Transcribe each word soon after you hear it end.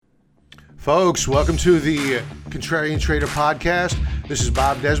Folks, welcome to the Contrarian Trader podcast. This is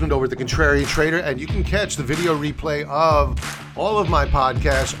Bob Desmond over at the Contrarian Trader, and you can catch the video replay of all of my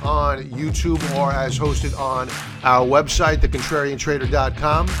podcasts on YouTube or as hosted on our website,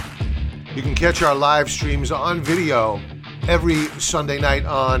 thecontrariantrader.com. You can catch our live streams on video every Sunday night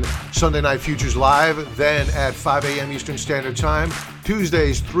on Sunday Night Futures Live, then at 5 a.m. Eastern Standard Time.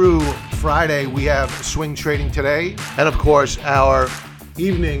 Tuesdays through Friday, we have Swing Trading Today, and of course, our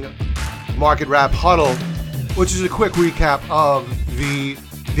evening Market Wrap Huddle, which is a quick recap of the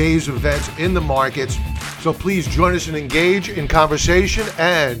day's events in the markets. So please join us and engage in conversation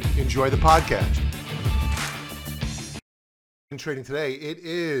and enjoy the podcast. In Trading Today, it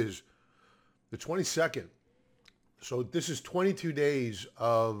is the 22nd. So this is 22 days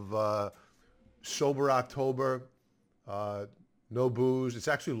of sober October, no booze. It's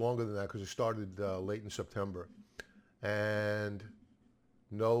actually longer than that because it started late in September. And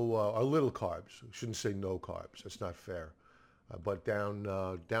no, a little carbs. I shouldn't say no carbs. That's not fair. But down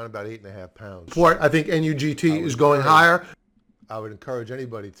about 8.5 pounds. Support, I think NUGT is going higher. I would encourage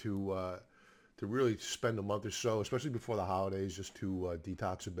anybody to really spend a month or so, especially before the holidays, just to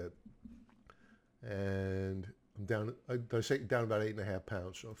detox a bit. And I'm down. Did I say down about 8.5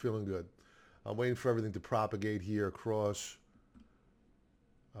 pounds? So I'm feeling good. I'm waiting for everything to propagate here across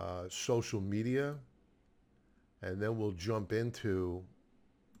social media, and then we'll jump into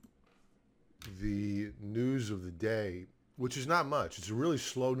the news of the day, which is not much. It's a really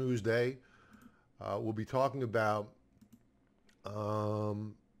slow news day. We'll be talking about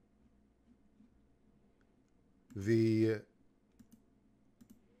the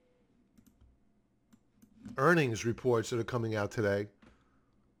earnings reports that are coming out today,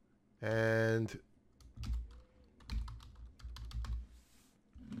 and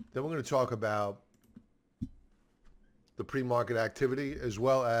then we're going to talk about the pre-market activity as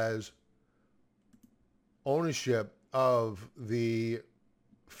well as ownership of the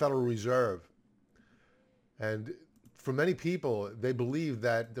Federal Reserve. And for many people, they believe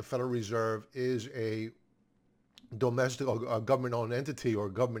that the Federal Reserve is a domestic or a government-owned entity or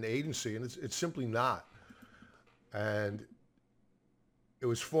a government agency, and it's simply not. And it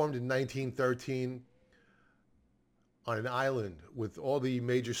was formed in 1913 on an island with all the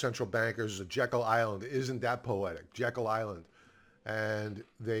major central bankers, Jekyll Island. Isn't that poetic? Jekyll Island. And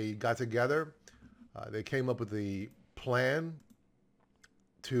they got together. They came up with the plan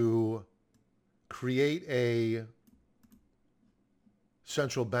to create a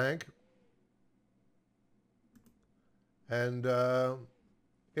central bank. And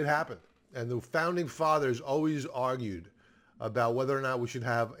it happened. And the founding fathers always argued about whether or not we should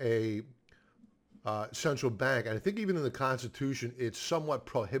have a central bank. And I think even in the Constitution, it's somewhat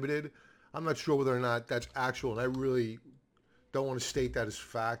prohibited. I'm not sure whether or not that's actual, and I really don't want to state that as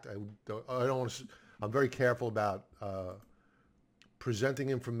fact. I don't want to. I'm very careful about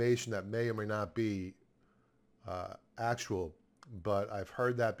presenting information that may or may not be actual, but I've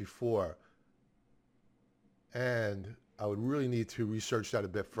heard that before, and I would really need to research that a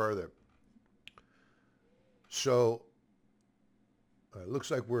bit further. So it looks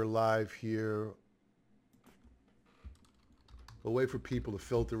like we're live here. We'll wait for people to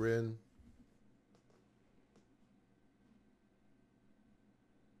filter in.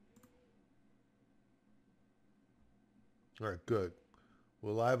 All right, good.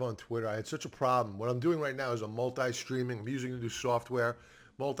 We're live on Twitter. I had such a problem. What I'm doing right now is I'm multi-streaming. I'm using a new software.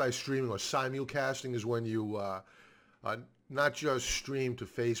 Multi-streaming or simulcasting is when you not just stream to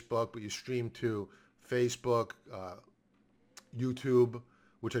Facebook, but you stream to Facebook, YouTube,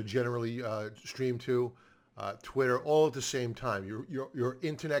 which I generally stream to, Twitter, all at the same time. Your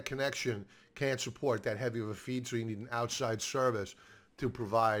internet connection can't support that heavy of a feed, so you need an outside service to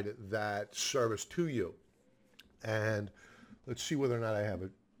provide that service to you. And let's see whether or not I have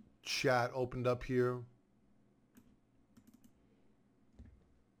a chat opened up here.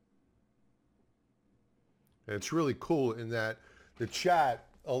 And it's really cool in that the chat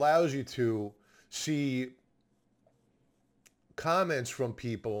allows you to see comments from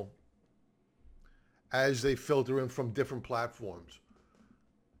people as they filter in from different platforms.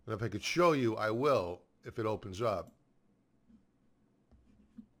 And if I could show you, I will, if it opens up.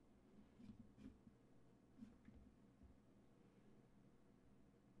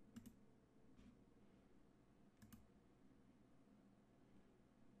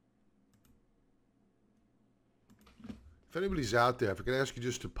 If anybody's out there, if I could ask you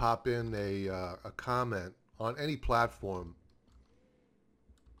just to pop in a comment on any platform.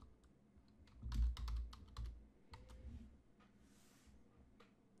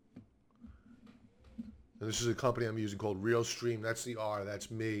 And this is a company I'm using called RealStream. That's the R.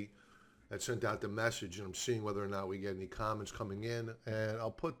 That's me. that sent out the message, and I'm seeing whether or not we get any comments coming in. And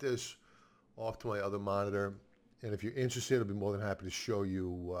I'll put this off to my other monitor, and if you're interested, I'll be more than happy to show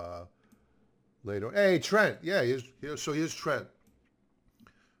you later. Hey, Trent. Yeah, here's Trent.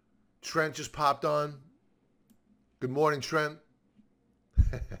 Trent just popped on. Good morning, Trent.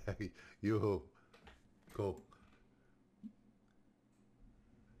 You cool.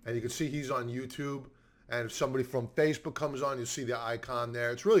 And you can see he's on YouTube. And if somebody from Facebook comes on, you'll see the icon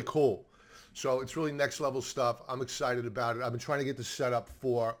there. It's really cool. So it's really next level stuff. I'm excited about it. I've been trying to get this set up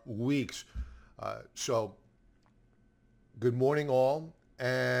for weeks. So good morning, all.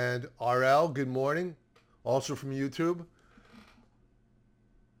 And RL, good morning. Also from YouTube.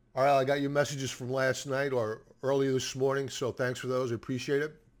 RL, I got your messages from last night or earlier this morning. So thanks for those. I appreciate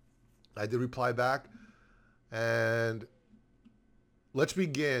it. I did reply back. And let's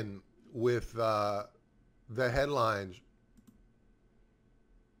begin with the headlines.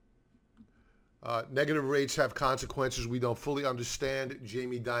 Negative rates have consequences we don't fully understand.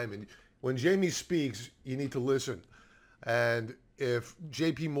 Jamie Dimon. When Jamie speaks, you need to listen. And if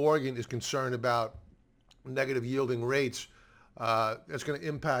JP Morgan is concerned about negative yielding rates, that's going to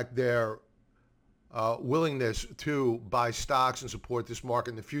impact their willingness to buy stocks and support this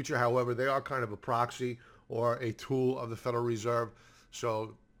market in the future. However, they are kind of a proxy or a tool of the Federal Reserve.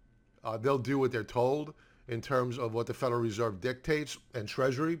 So they'll do what they're told in terms of what the Federal Reserve dictates and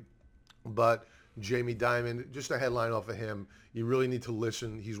Treasury. But Jamie Dimon, just a headline off of him, you really need to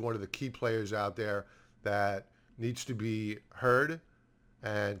listen. He's one of the key players out there that needs to be heard,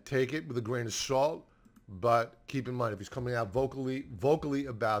 and take it with a grain of salt. But keep in mind, if he's coming out vocally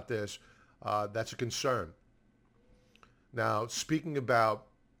about this, that's a concern. Now, speaking about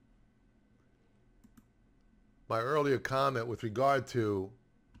my earlier comment with regard to,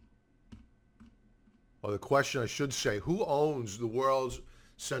 or the question I should say, who owns the world's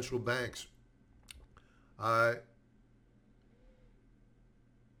central banks?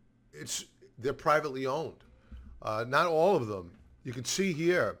 They're privately owned. Not all of them. You can see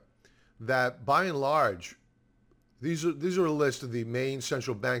here that by and large, these are a list of the main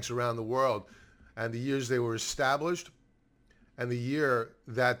central banks around the world and the years they were established and the year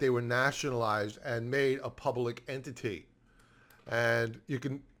that they were nationalized and made a public entity. And you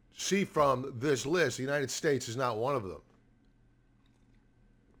can see from this list, the United States is not one of them.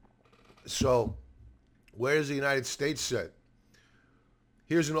 So where does the United States sit?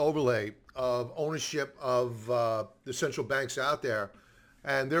 Here's an overlay of ownership of the central banks out there.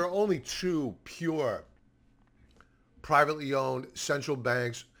 And there are only two pure privately owned central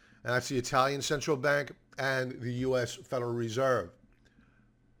banks, and that's the Italian Central Bank and the U.S. Federal Reserve.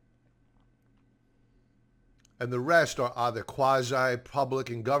 And the rest are either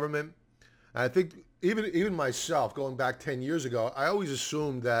quasi-public and government. And I think even myself, going back 10 years ago, I always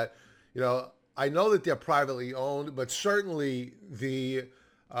assumed that, I know that they're privately owned, but certainly the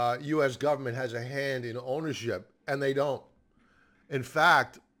U.S. government has a hand in ownership, and they don't. In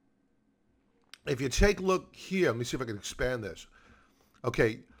fact, if you take a look here, let me see if I can expand this.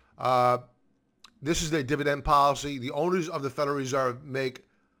 Okay, this is their dividend policy. The owners of the Federal Reserve make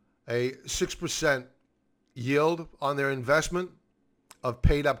a 6% yield on their investment of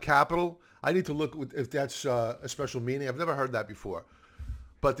paid up capital. I need to look if that's a special meaning. I've never heard that before.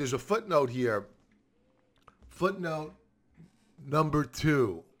 But there's a footnote here. Footnote number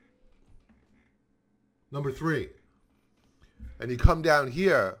 3. And you come down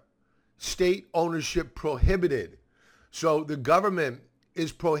here, state ownership prohibited. So the government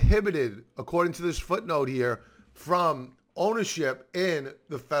is prohibited, according to this footnote here, from ownership in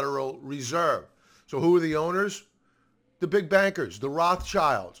the Federal Reserve. So who are the owners? The big bankers, the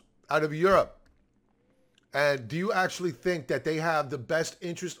Rothschilds out of Europe. And do you actually think that they have the best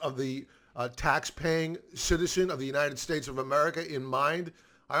interest of the tax-paying citizen of the United States of America in mind?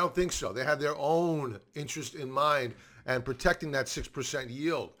 I don't think so. They have their own interest in mind and protecting that 6%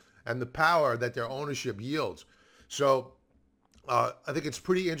 yield and the power that their ownership yields. So I think it's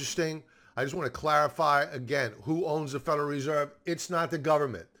pretty interesting. I just want to clarify again, who owns the Federal Reserve? It's not the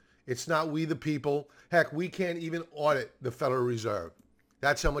government. It's not we the people. Heck, we can't even audit the Federal Reserve.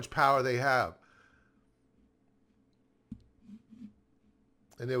 That's how much power they have.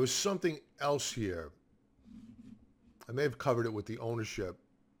 And there was something else here. I may have covered it with the ownership.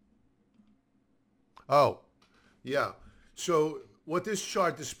 Oh, yeah. So what this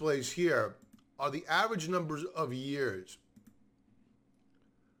chart displays here are the average numbers of years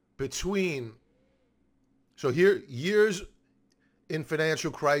between, so here, years in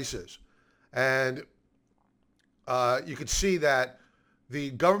financial crisis. And you could see that the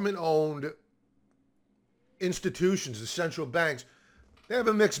government-owned institutions, the central banks, they have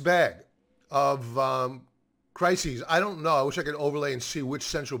a mixed bag. of crises. I don't know. I wish I could overlay and see which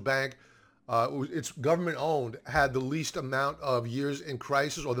central bank, it's government owned, had the least amount of years in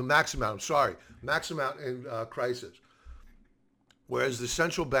crisis, or the max amount, max amount in crisis. Whereas the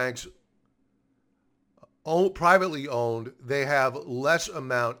central banks, privately owned, they have less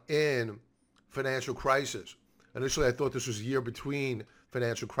amount in financial crisis. Initially, I thought this was a year between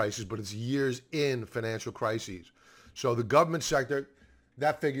financial crises, but it's years in financial crises. So the government sector,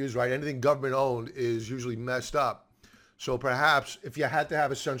 that figures right. Anything government owned is usually messed up. So perhaps if you had to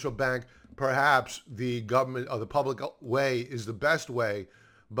have a central bank, perhaps the government or the public way is the best way,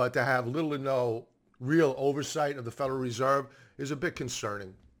 but to have little to no real oversight of the Federal Reserve is a bit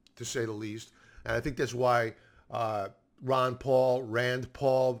concerning, to say the least. And I think that's why Ron Paul, Rand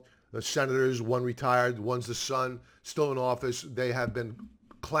Paul, the senators, one retired, one's the son, still in office, they have been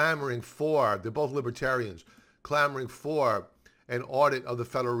clamoring for, they're both libertarians, clamoring for an audit of the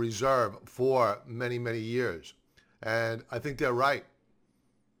Federal Reserve for many, many years. And I think they're right.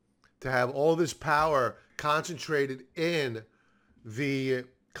 To have all this power concentrated in the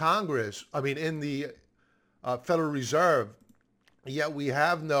Congress, in the Federal Reserve, yet we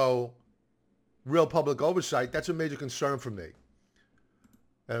have no real public oversight, that's a major concern for me.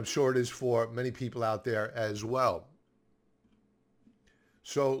 And I'm sure it is for many people out there as well.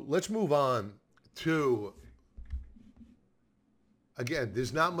 So let's move on to, again,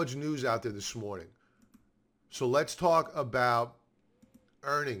 there's not much news out there this morning. So let's talk about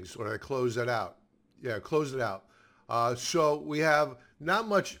earnings. Or did I close that out? Yeah, close it out. So we have not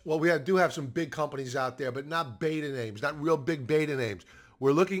much, do have some big companies out there, but not beta names, not real big beta names.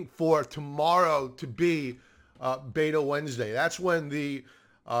 We're looking for tomorrow to be Beta Wednesday. That's when the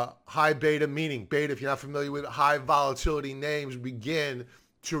high beta, meaning beta, if you're not familiar with high volatility names, begin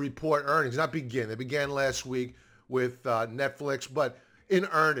to report earnings. Not begin, they began last week with Netflix, but in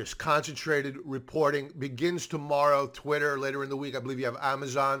earnest, concentrated reporting begins tomorrow. Twitter, later in the week, I believe you have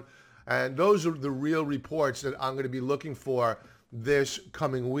Amazon. And those are the real reports that I'm going to be looking for this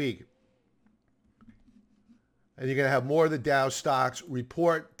coming week. And you're going to have more of the Dow stocks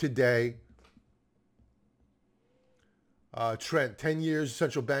report today. Trent, 10 years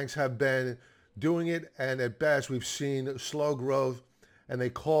central banks have been doing it, and at best we've seen slow growth, and they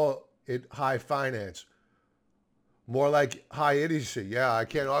call it high finance. More like high idiocy. Yeah, I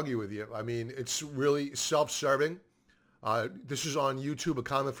can't argue with you. It's really self-serving. This is on YouTube, a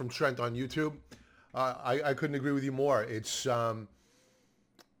comment from Trent on YouTube. I couldn't agree with you more. It's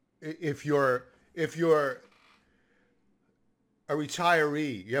if you're a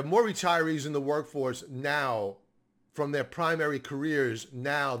retiree, you have more retirees in the workforce now from their primary careers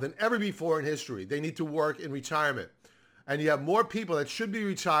now than ever before in history. They need to work in retirement. And you have more people that should be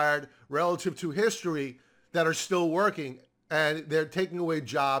retired relative to history that are still working, and they're taking away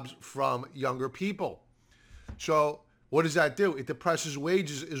jobs from younger people. So what does that do? It depresses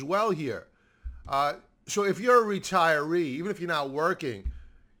wages as well here. So if you're a retiree, even if you're not working,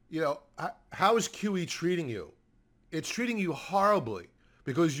 how is QE treating you? It's treating you horribly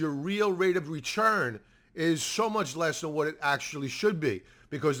because your real rate of return is so much less than what it actually should be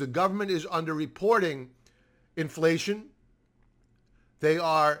because the government is underreporting inflation. They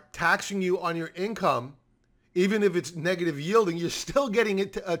are taxing you on your income. Even if it's negative yielding, you're still getting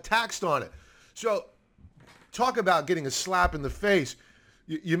it taxed on it. So talk about getting a slap in the face.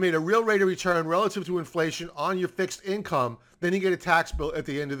 You made a real rate of return relative to inflation on your fixed income, then you get a tax bill at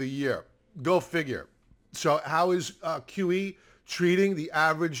the end of the year. Go figure. So how is QE treating the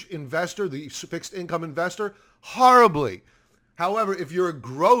average investor, the fixed income investor? Horribly. However, if you're a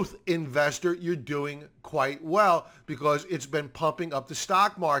growth investor, you're doing quite well because it's been pumping up the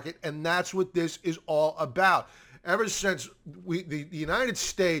stock market, and that's what this is all about. Ever since the United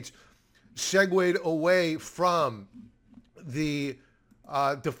States segued away from the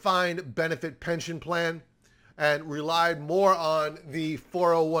defined benefit pension plan and relied more on the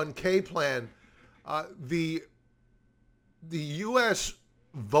 401k plan, the U.S.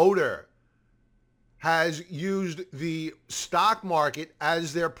 voter has used the stock market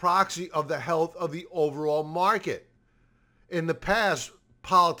as their proxy of the health of the overall market. In the past,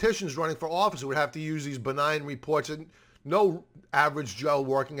 politicians running for office would have to use these benign reports that no average Joe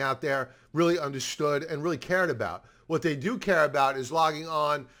working out there really understood and really cared about. What they do care about is logging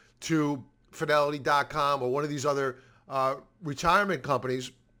on to Fidelity.com or one of these other retirement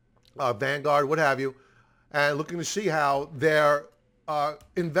companies, Vanguard, what have you, and looking to see how their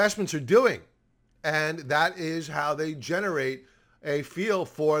investments are doing. And that is how they generate a feel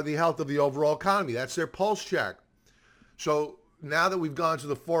for the health of the overall economy. That's their pulse check. So now that we've gone to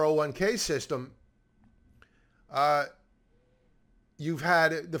the 401k system, you've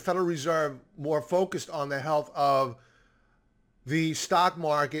had the Federal Reserve more focused on the health of the stock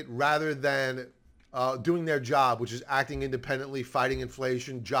market rather than doing their job, which is acting independently, fighting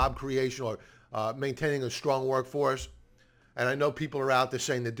inflation, job creation, or maintaining a strong workforce. And I know people are out there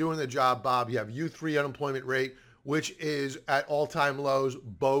saying they're doing their job, Bob. You have U3 unemployment rate, which is at all-time lows,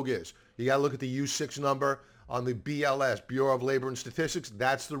 bogus. You got to look at the U6 number on the BLS, Bureau of Labor and Statistics.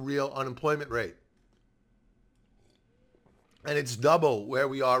 That's the real unemployment rate. And it's double where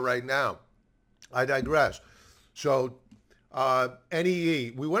we are right now. I digress. So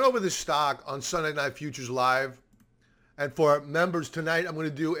NEE, we went over this stock on Sunday Night Futures Live. And for members tonight, I'm going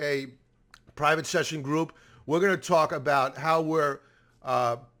to do a private session group. We're going to talk about how we're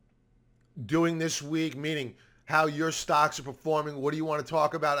doing this week, meaning how your stocks are performing. What do you want to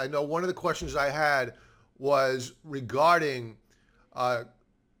talk about? I know one of the questions I had was regarding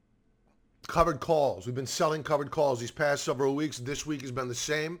covered calls. We've been selling covered calls these past several weeks. This week has been the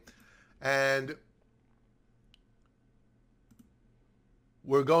same. And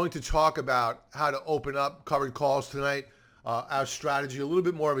we're going to talk about how to open up covered calls tonight. Our strategy, a little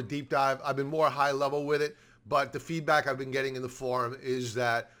bit more of a deep dive. I've been more high level with it, but the feedback I've been getting in the forum is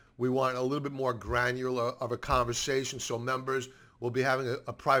that we want a little bit more granular of a conversation. So members will be having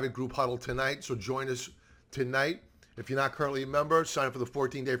a private group huddle tonight. So join us tonight. If you're not currently a member, sign up for the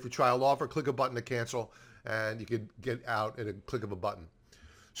 14-day free trial offer. Click a button to cancel, and you can get out at a click of a button.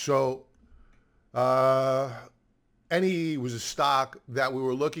 So NEE was a stock that we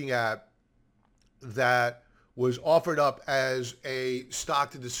were looking at that was offered up as a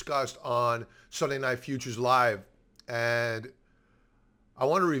stock to discuss on Sunday Night Futures Live. And I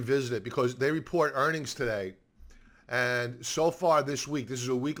want to revisit it because they report earnings today. And so far this week, this is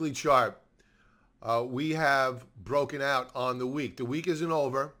a weekly chart, we have broken out on the week. The week isn't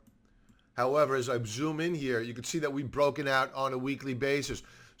over. However, as I zoom in here, you can see that we've broken out on a weekly basis.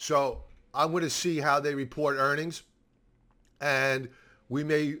 So I'm going to see how they report earnings. And we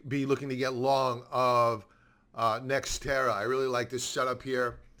may be looking to get long of Nextera. I really like this setup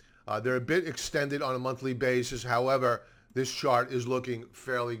here. They're a bit extended on a monthly basis. However, this chart is looking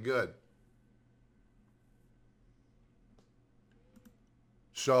fairly good.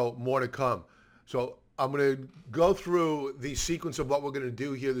 So more to come. So I'm going to go through the sequence of what we're going to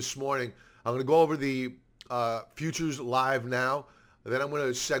do here this morning. I'm going to go over the futures live now. Then I'm going to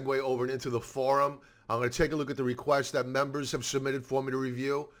segue over into the forum. I'm going to take a look at the requests that members have submitted for me to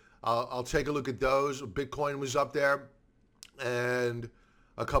review. I'll take a look at those. Bitcoin was up there, and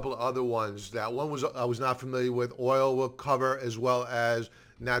a couple of other ones. That one was I was not familiar with. Oil will cover, as well as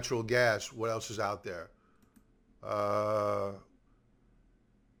natural gas. What else is out there?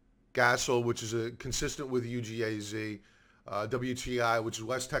 Gasol, which is consistent with UGAZ. WTI, which is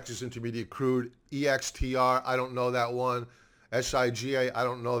West Texas Intermediate Crude. EXTR, I don't know that one. SIGA, I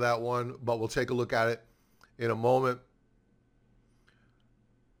don't know that one, but we'll take a look at it in a moment.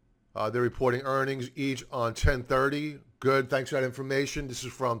 They're reporting earnings each on 10:30. Good. Thanks for that information. This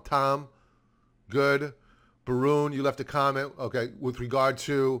is from Tom. Good. Baroon, you left a comment. Okay. With regard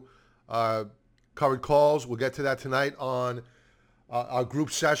to covered calls, we'll get to that tonight on our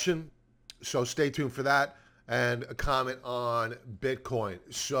group session. So stay tuned for that. And a comment on Bitcoin.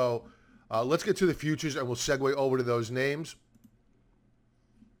 So let's get to the futures and we'll segue over to those names.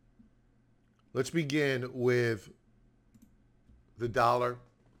 Let's begin with the dollar.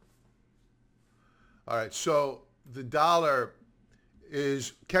 All right, so the dollar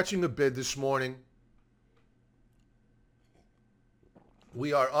is catching a bid this morning.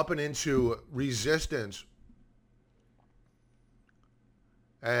 We are up and into resistance,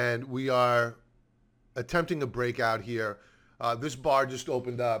 and we are attempting a breakout here. This bar just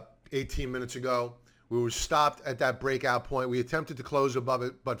opened up 18 minutes ago. We were stopped at that breakout point. We attempted to close above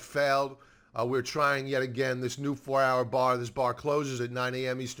it, but failed. We're trying yet again this new 4-hour bar. This bar closes at 9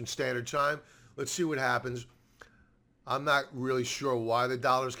 a.m. Eastern Standard Time. Let's see what happens. I'm not really sure why the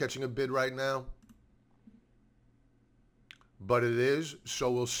dollar is catching a bid right now, but it is. So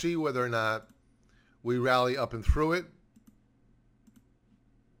we'll see whether or not we rally up and through it.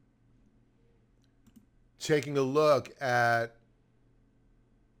 Taking a look at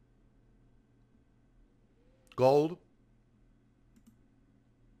gold.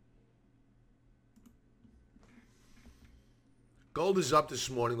 Gold is up this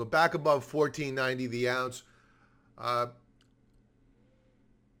morning. We're back above $14.90 the ounce.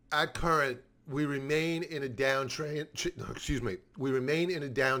 At current, we remain in a downtrend. Excuse me. We remain in a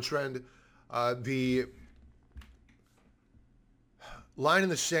downtrend. The line in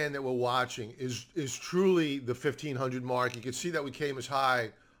the sand that we're watching is truly the 1500 mark. You can see that we came as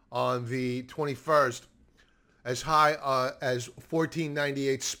high on the 21st as high as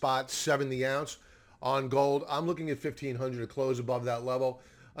 1498 spot 7 the ounce on gold. I'm looking at 1500 to close above that level.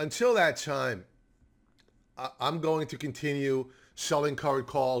 Until that time, I'm going to continue selling covered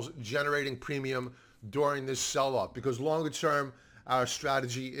calls, generating premium during this sell-off, because longer term, our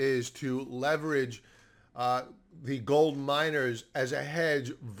strategy is to leverage the gold miners as a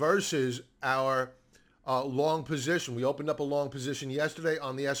hedge versus our long position. We opened up a long position yesterday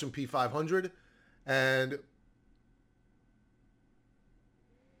on the S&P 500, and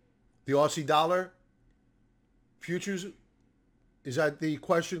the Aussie dollar futures, is that the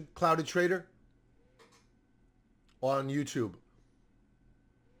question, Clouded Trader? On YouTube.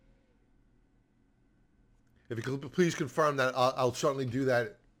 If you could please confirm that, I'll certainly do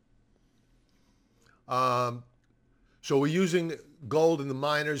that. So we're using gold and the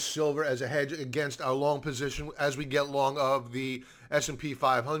miners, silver as a hedge against our long position as we get long of the S&P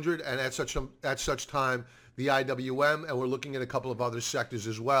 500, and at such time the IWM, and we're looking at a couple of other sectors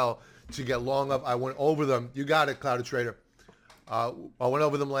as well to get long of. I went over them. You got it, Clouded Trader. I went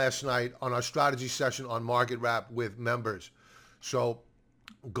over them last night on our strategy session on Market Wrap with members. So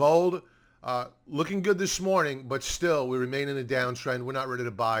gold looking good this morning, but still we remain in a downtrend. We're not ready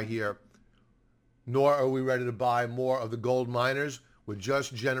to buy here, nor are we ready to buy more of the gold miners. We're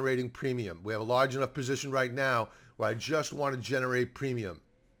just generating premium. We have a large enough position right now where I just want to generate premium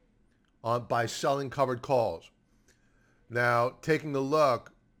by selling covered calls. Now, taking a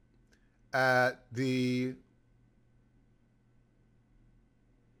look at the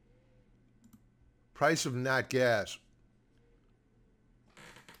price of nat gas.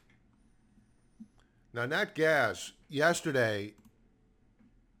 Now, nat gas yesterday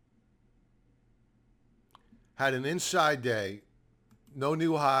had an inside day, no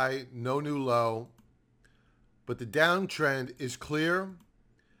new high, no new low, but the downtrend is clear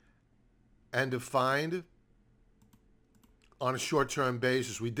and defined on a short-term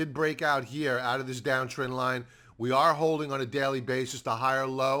basis. We did break out here out of this downtrend line. We are holding on a daily basis the higher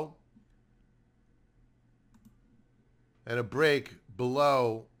low and a break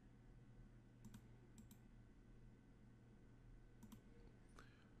below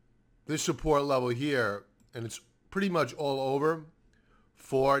this support level here, and it's pretty much all over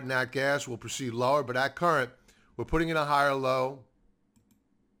for nat gas. We'll proceed lower, but at current, we're putting in a higher low.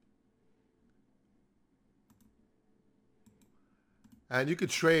 And you could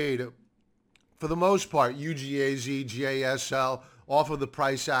trade, for the most part, UGAZ, GASL off of the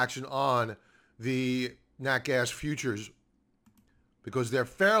price action on the nat gas futures because they're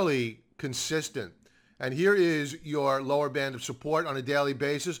fairly consistent. And here is your lower band of support on a daily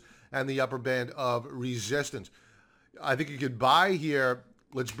basis and the upper band of resistance. I think you could buy here.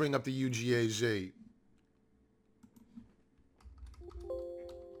 Let's bring up the UGAZ.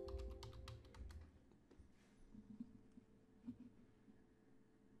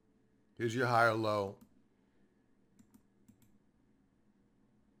 Here's your higher low.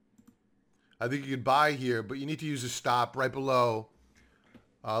 I think you could buy here, but you need to use a stop right below.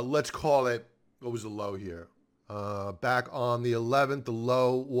 Let's call it, what was the low here? Back on the 11th, the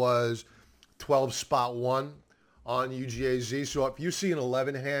low was 12.1 on UGAZ. So if you see an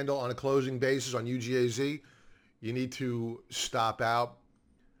 11 handle on a closing basis on UGAZ, you need to stop out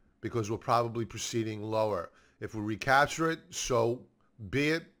because we're probably proceeding lower. If we recapture it, so be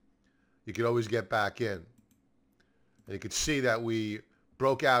it. You could always get back in. And you could see that we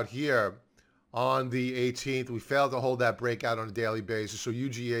broke out here on the 18th. We failed to hold that breakout on a daily basis. So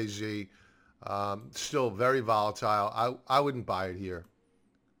UGAZ, still very volatile. I wouldn't buy it here.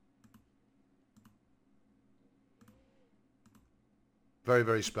 Very,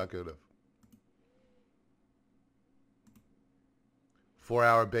 very speculative.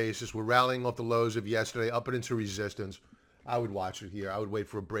 4-hour basis. We're rallying off the lows of yesterday up and into resistance. I would watch it here. I would wait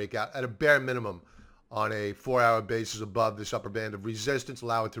for a breakout at a bare minimum on a 4-hour basis above this upper band of resistance,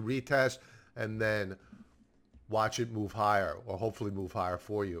 allow it to retest, and then watch it move higher, or hopefully move higher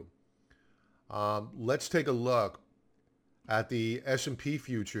for you. Let's take a look at the S&P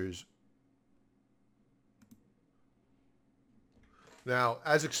futures. Now,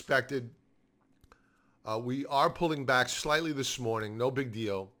 as expected, we are pulling back slightly this morning. No big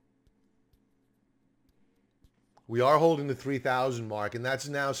deal. We are holding the 3,000 mark, and that's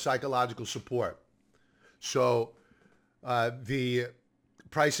now psychological support. So the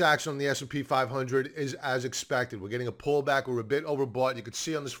price action on the S&P 500 is as expected. We're getting a pullback. We're a bit overbought. You can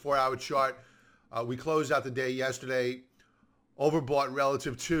see on this 4-hour chart, we closed out the day yesterday overbought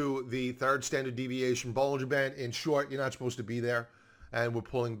relative to the third standard deviation Bollinger Band. In short, you're not supposed to be there. And we're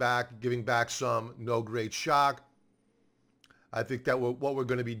pulling back, giving back some, no great shock. I think that what we're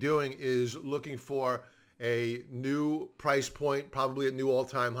going to be doing is looking for a new price point, probably at new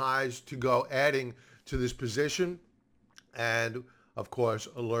all-time highs to go, adding to this position. And of course,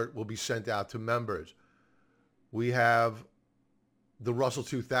 alert will be sent out to members. We have the Russell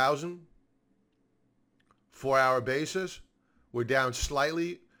 2000, 4-hour basis. We're down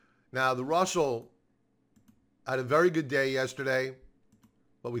slightly. Now, the Russell had a very good day yesterday,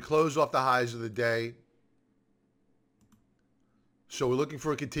 but we closed off the highs of the day. So we're looking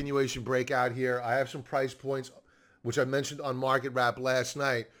for a continuation breakout here. I have some price points, which I mentioned on Market Wrap last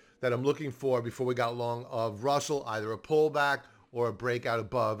night, that I'm looking for before we got long of Russell, either a pullback or a breakout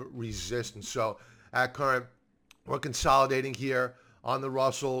above resistance. So at current, we're consolidating here on the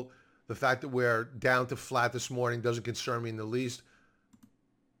Russell. The fact that we're down to flat this morning doesn't concern me in the least.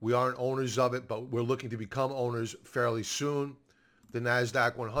 We aren't owners of it, but we're looking to become owners fairly soon. The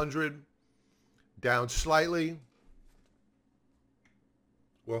NASDAQ 100 down slightly.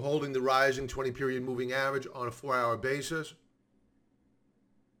 We're holding the rising 20-period moving average on a 4-hour basis.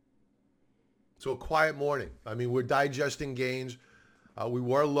 So a quiet morning. I mean, we're digesting gains. We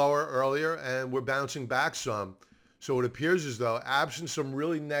were lower earlier, and we're bouncing back some. So it appears as though, absent some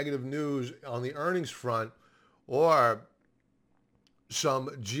really negative news on the earnings front or some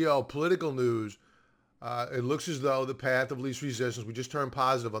geopolitical news, it looks as though the path of least resistance, we just turned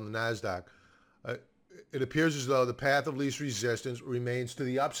positive on the NASDAQ. It appears as though the path of least resistance remains to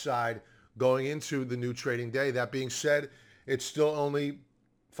the upside going into the new trading day. That being said, it's still only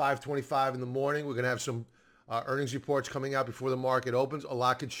 5:25 in the morning. We're going to have some earnings reports coming out before the market opens. A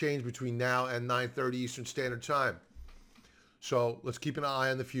lot could change between now and 9:30 Eastern Standard Time. So let's keep an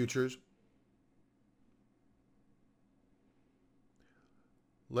eye on the futures.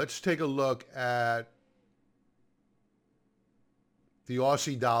 Let's take a look at the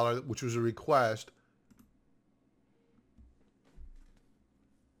Aussie dollar, which was a request.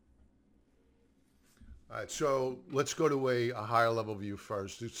 All right, so let's go to a higher level view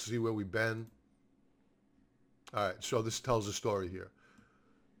first to see where we've been. All right, so this tells a story here.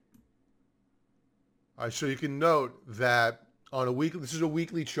 All right, so you can note that on a weekly, this is a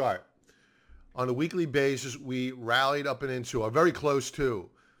weekly chart. On a weekly basis, we rallied up and into, or very close to,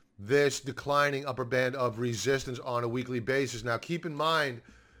 this declining upper band of resistance on a weekly basis. Now, keep in mind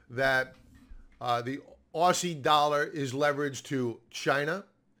that the Aussie dollar is leveraged to China.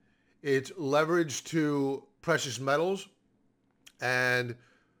 It's leveraged to precious metals, and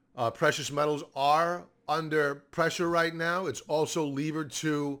precious metals are under pressure right now. It's also levered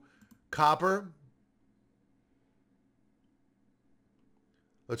to copper.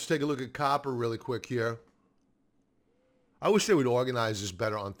 Let's take a look at copper really quick here. I wish they would organize this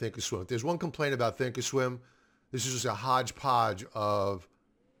better on Thinkorswim. If there's one complaint about Thinkorswim, this is just a hodgepodge of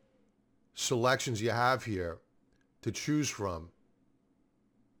selections you have here to choose from.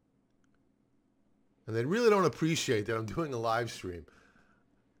 And they really don't appreciate that I'm doing a live stream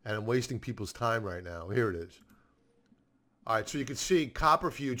and I'm wasting people's time right now. Here it is. All right, so you can see copper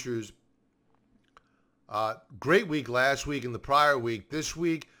futures. Great week last week and the prior week. This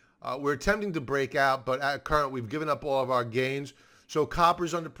week, we're attempting to break out, but at current, we've given up all of our gains. So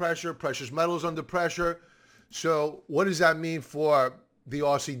copper's under pressure, precious metals under pressure. So what does that mean for the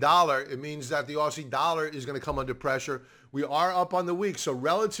Aussie dollar? It means that the Aussie dollar is going to come under pressure. We are up on the week, so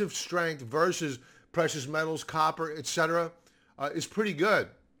relative strength versus precious metals, copper, etc., is pretty good.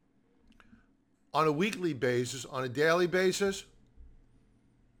 On a weekly basis, on a daily basis,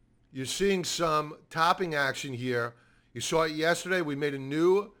 you're seeing some topping action here. You saw it yesterday. We made a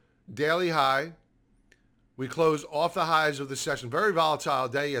new daily high. We closed off the highs of the session. Very volatile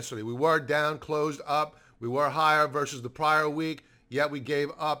day yesterday. We were down, closed up. We were higher versus the prior week, yet we gave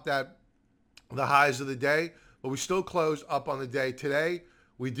up the highs of the day, but we still closed up on the day. Today,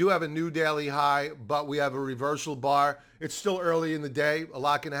 we do have a new daily high, but we have a reversal bar. It's still early in the day. A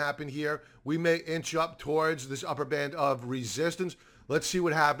lot can happen here. We may inch up towards this upper band of resistance. Let's see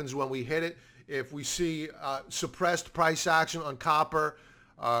what happens when we hit it. If we see suppressed price action on copper,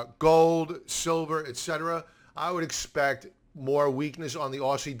 gold, silver, etc., I would expect more weakness on the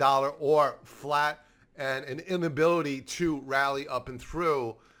Aussie dollar or flat and an inability to rally up and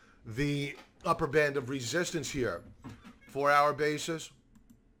through the upper band of resistance here. 4-hour basis.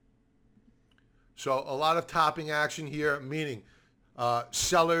 So a lot of topping action here, meaning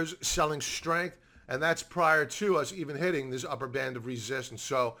sellers selling strength, and that's prior to us even hitting this upper band of resistance.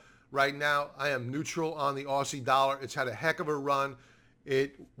 So right now, I am neutral on the Aussie dollar. It's had a heck of a run.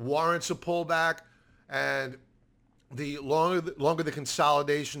 It warrants a pullback, and the longer the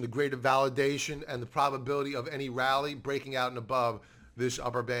consolidation, the greater validation and the probability of any rally breaking out and above this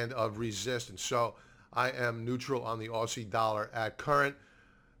upper band of resistance. So I am neutral on the Aussie dollar at current.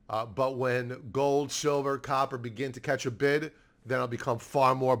 But when gold, silver, copper begin to catch a bid, then I'll become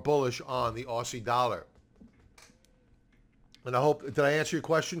far more bullish on the Aussie dollar. And I hope, did I answer your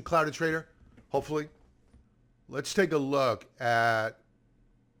question, Clouded Trader? Hopefully. Let's take a look at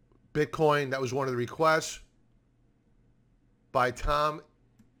Bitcoin. That was one of the requests by Tom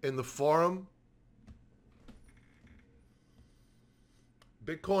in the forum.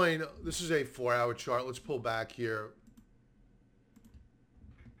 Bitcoin, this is a 4-hour chart. Let's pull back here.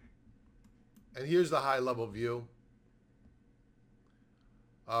 And here's the high level view.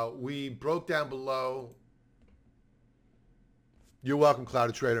 We broke down below. You're welcome,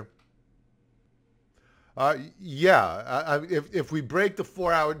 Clouded Trader. If we break the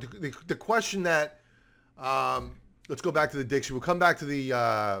 4-hour, the question that, let's go back to the Dixie. We'll come back to the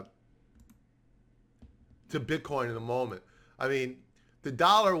to Bitcoin in a moment. I mean, the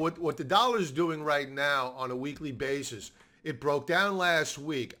dollar, what the dollar is doing right now on a weekly basis, it broke down last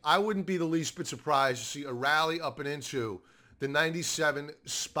week. I wouldn't be the least bit surprised to see a rally up and into the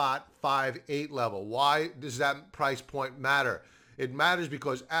 97.58 level. Why does that price point matter? It matters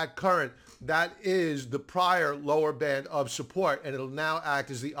because at current, that is the prior lower band of support, and it'll now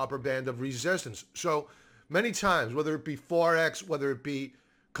act as the upper band of resistance. So many times, whether it be Forex, whether it be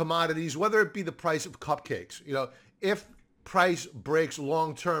commodities, whether it be the price of cupcakes, if price breaks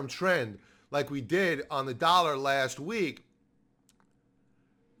long-term trend like we did on the dollar last week,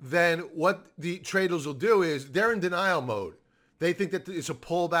 then what the traders will do is they're in denial mode. They think that it's a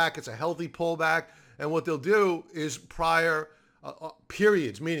pullback, it's a healthy pullback, and what they'll do is prior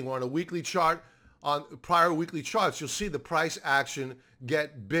periods, meaning we're on a weekly chart, on prior weekly charts, you'll see the price action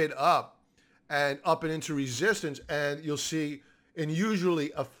get bid up and into resistance, and you'll see, and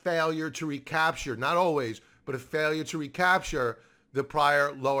usually a failure to recapture, not always, but a failure to recapture the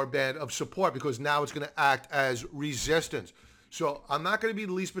prior lower band of support, because now it's going to act as resistance. So I'm not going to be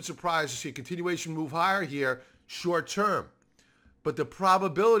the least bit surprised to see a continuation move higher here short term. But the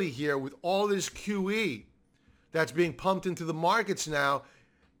probability here with all this QE that's being pumped into the markets now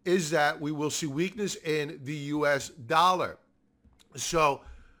is that we will see weakness in the US dollar. So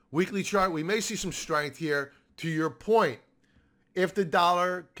weekly chart, we may see some strength here. To your point, if the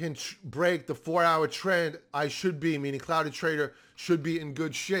dollar can break the 4-hour trend, I should be, meaning Clouded Trader, should be in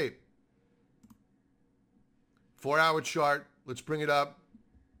good shape. 4-hour chart, let's bring it up.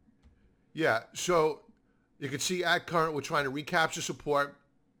 Yeah, so you can see at current, we're trying to recapture support,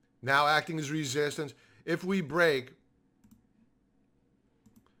 now acting as resistance. If we break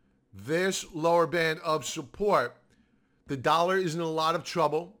this lower band of support, the dollar is in a lot of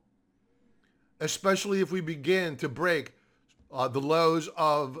trouble, especially if we begin to break the lows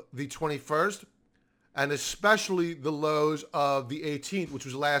of the 21st, and especially the lows of the 18th, which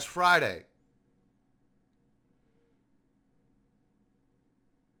was last Friday.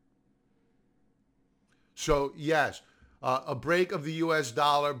 So yes, a break of the US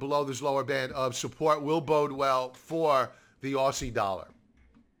dollar below this lower band of support will bode well for the Aussie dollar.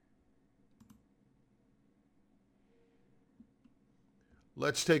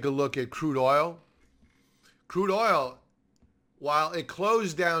 Let's take a look at crude oil. Crude oil, while it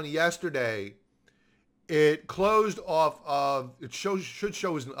closed down yesterday, it closed off of, it should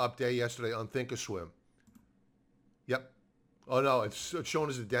show as an up day yesterday on Thinkorswim. Yep. Oh no, it's shown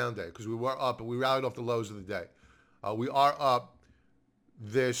as a down day because we were up and we rallied off the lows of the day. We are up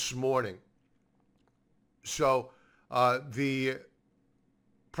this morning. So the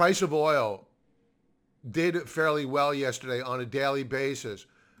price of oil did fairly well yesterday on a daily basis.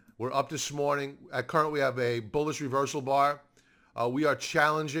 We're up this morning. At current, we have a bullish reversal bar. We are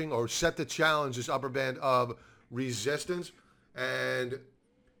challenging or set to challenge this upper band of resistance. And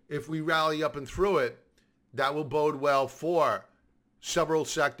if we rally up and through it, that will bode well for several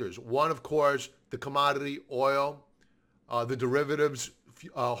sectors. One, of course, the commodity oil, the derivatives,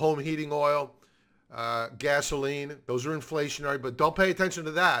 home heating oil, gasoline. Those are inflationary, but don't pay attention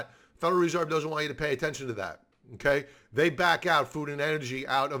to that. Federal Reserve doesn't want you to pay attention to that, okay? They back out food and energy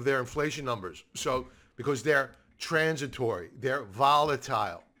out of their inflation numbers. So, because they're transitory, they're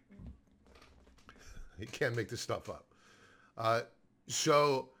volatile. You can't make this stuff up.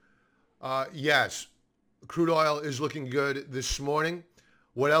 Yes, crude oil is looking good this morning.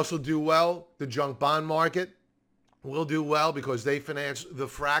 What else will do well? The junk bond market will do well because they finance the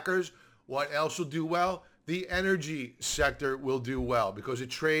frackers. What else will do well? The energy sector will do well because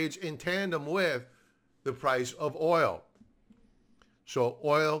it trades in tandem with the price of oil. So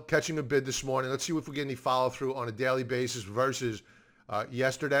oil catching a bid this morning. Let's see if we get any follow through on a daily basis versus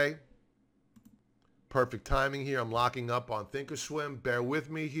yesterday. Perfect timing here. I'm locking up on Thinkorswim. Bear with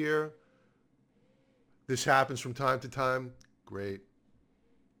me here. This happens from time to time. Great.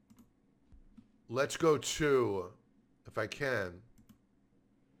 let's go to, if I can.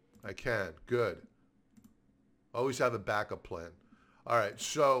 Good. Always have a backup plan. All right,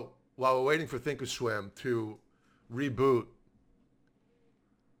 so while we're waiting for Thinkorswim to reboot,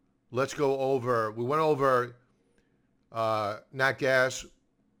 let's go over, we went over nat gas,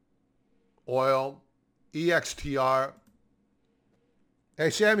 oil, EXTR. Hey,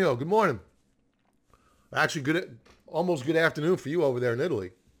 Samuel, good morning. Actually, almost good afternoon for you over there in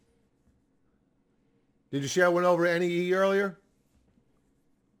Italy. Did you see I went over NEE earlier?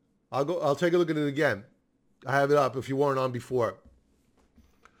 I'll take a look at it again. I have it up if you weren't on before.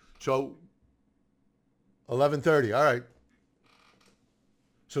 So 11:30. All right.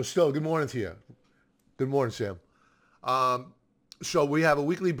 So still, good morning to you. Good morning, Sam. So we have a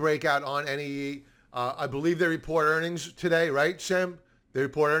weekly breakout on NEE. I believe they report earnings today, right, Sam? They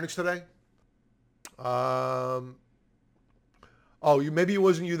report earnings today? Maybe it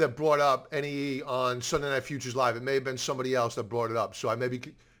wasn't you that brought up NEE on Sunday Night Futures Live. It may have been somebody else that brought it up. So I may be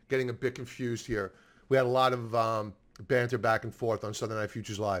getting a bit confused here. We had a lot of banter back and forth on Sunday Night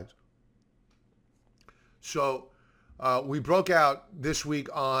Futures Live. So we broke out this week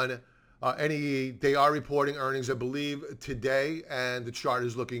on NEE. They are reporting earnings, I believe, today, and the chart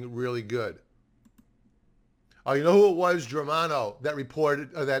is looking really good. Oh, you know who it was? Germano that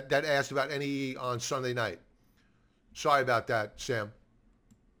reported that asked about NEE on Sunday night. Sorry about that, Sam.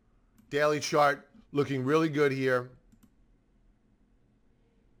 Daily chart looking really good here.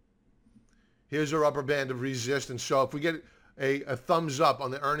 Here's our upper band of resistance. So if we get a thumbs up on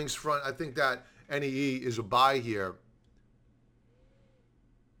the earnings front, I think that NEE is a buy here.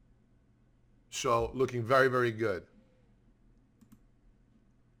 So looking very, very good.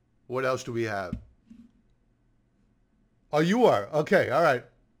 What else do we have? Oh, you are? Okay, all right.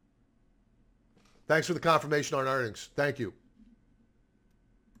 Thanks for the confirmation on earnings. Thank you.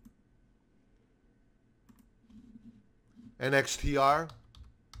 NXTR.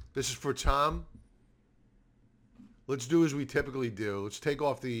 This is for Tom. Let's do as we typically do. Let's take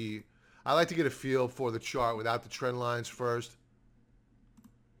off I like to get a feel for the chart without the trend lines first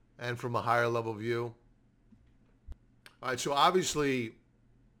and from a higher level view. All right, so obviously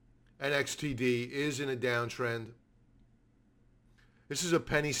NXTD is in a downtrend. This is a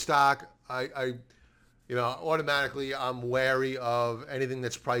penny stock. Automatically I'm wary of anything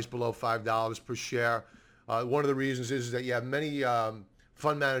that's priced below $5 per share. One of the reasons is that you have many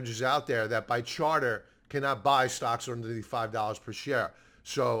fund managers out there that by charter cannot buy stocks under the $5 per share.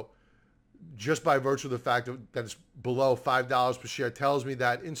 So just by virtue of the fact that it's below $5 per share tells me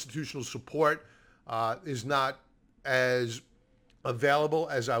that institutional support is not as available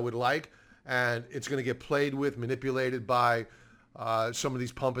as I would like, and it's going to get played with, manipulated by some of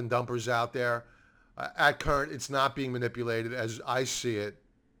these pump and dumpers out there. At current, it's not being manipulated as I see it.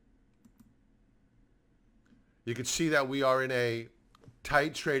 You can see that we are in a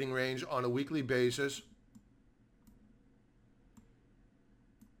tight trading range on a weekly basis.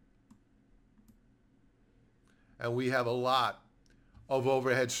 And we have a lot of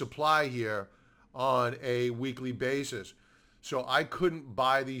overhead supply here on a weekly basis. So I couldn't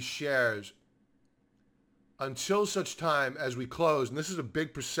buy these shares until such time as we close, and this is a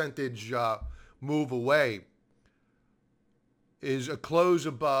big percentage move away, is a close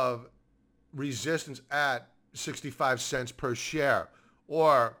above resistance at 65 cents per share,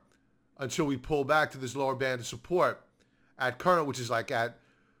 or until we pull back to this lower band of support at current, which is like at,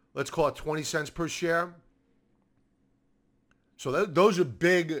 let's call it 20 cents per share. So those are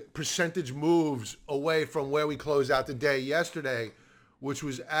big percentage moves away from where we closed out the day yesterday, which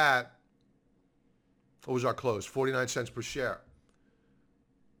was at, what was our close? 49 cents per share.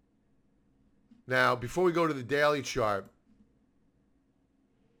 Now, before we go to the daily chart,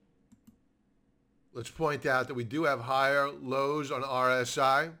 let's point out that we do have higher lows on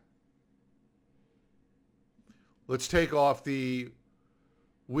RSI. Let's take off the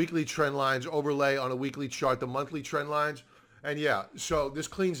weekly trend lines, overlay on a weekly chart the monthly trend lines. And yeah, so this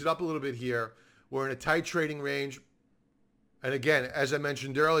cleans it up a little bit here. We're in a tight trading range. And again, as I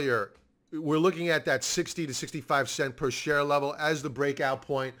mentioned earlier, we're looking at that 60 to 65 cent per share level as the breakout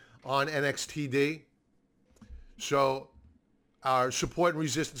point on NXTD. So our support and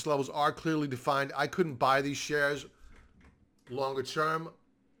resistance levels are clearly defined. I couldn't buy these shares longer term.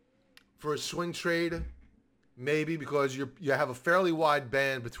 For a swing trade, maybe, because you have a fairly wide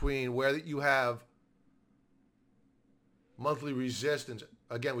band between where you have monthly resistance.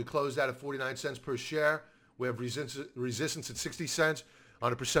 Again, we closed out at 49 cents per share. We have resistance at 60 cents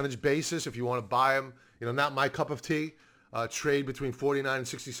on a percentage basis. If you want to buy them, not my cup of tea. Trade between 49 and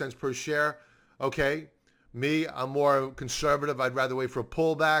 60 cents per share. Okay. Me, I'm more conservative. I'd rather wait for a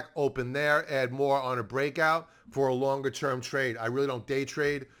pullback, open there, add more on a breakout for a longer term trade. I really don't day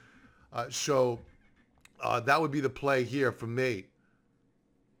trade. So that would be the play here for me.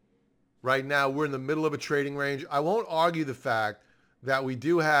 Right now, we're in the middle of a trading range. I won't argue the fact that we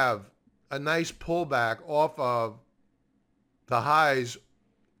do have a nice pullback off of the highs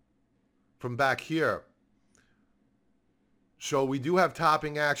from back here. So we do have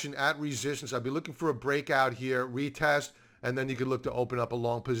topping action at resistance. I'd be looking for a breakout here, retest, and then you could look to open up a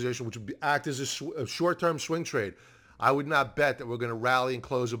long position, which would act as a short-term swing trade. I would not bet that we're going to rally and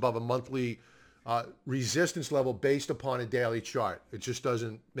close above a monthly resistance level based upon a daily chart. It just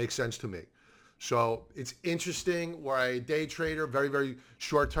doesn't make sense to me. So it's interesting. Where a day trader, very, very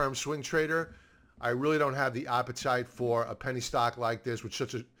short-term swing trader, I really don't have the appetite for a penny stock like this with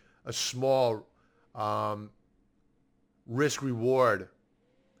such a small risk-reward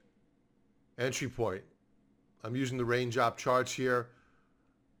entry point. I'm using the raindrop charts here.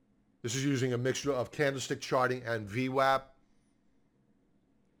 This is using a mixture of candlestick charting and VWAP.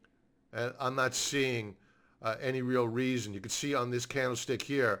 And I'm not seeing any real reason. You can see on this candlestick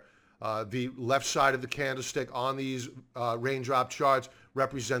here, the left side of the candlestick on these raindrop charts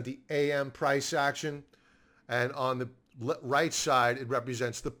represent the AM price action. And on the right side, it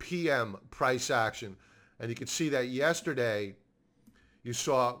represents the PM price action. And you can see that yesterday, you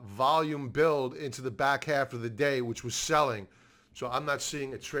saw volume build into the back half of the day, which was selling. So I'm not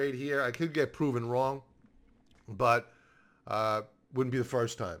seeing a trade here. I could get proven wrong, but wouldn't be the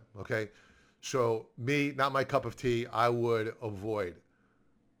first time, okay? So me, not my cup of tea. I would avoid.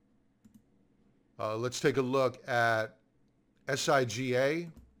 Let's take a look at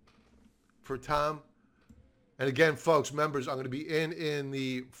SIGA for Tom. And again, folks, members, I'm going to be in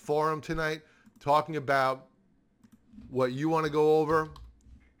the forum tonight talking about what you want to go over.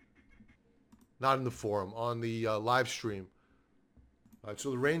 Not in the forum, on the live stream. All right,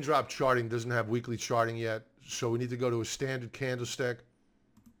 so the raindrop charting doesn't have weekly charting yet, so we need to go to a standard candlestick,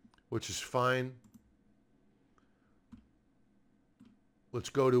 which is fine. Let's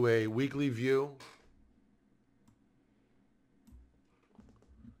go to a weekly view.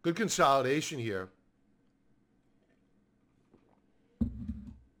 Good consolidation here.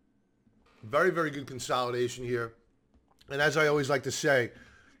 Very, very good consolidation here. And as I always like to say,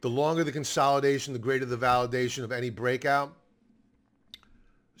 the longer the consolidation, the greater the validation of any breakout.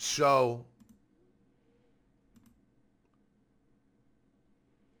 So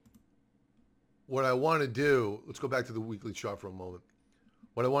what I want to do, let's go back to the weekly chart for a moment.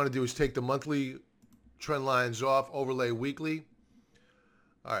 What I want to do is take the monthly trend lines off, overlay weekly.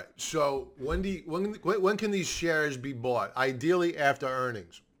 All right, so when can these shares be bought? Ideally after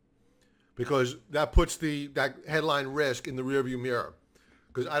earnings, because that puts that headline risk in the rearview mirror,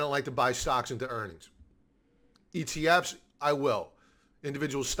 because I don't like to buy stocks into earnings. ETFs, I will.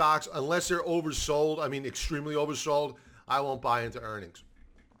 Individual stocks, unless they're oversold, I mean extremely oversold, I won't buy into earnings.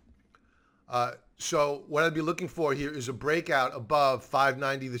 So what I'd be looking for here is a breakout above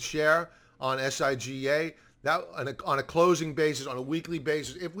 590 the share on SIGA. That on a closing basis, on a weekly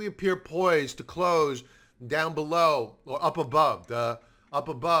basis, if we appear poised to close down below or up above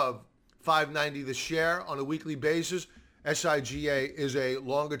 590 the share on a weekly basis, SIGA is a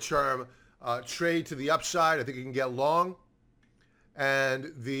longer term trade to the upside. I think you can get long.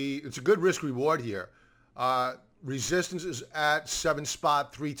 And it's a good risk reward here. Resistance is at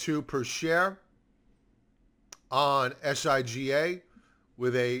 7.32 per share on SIGA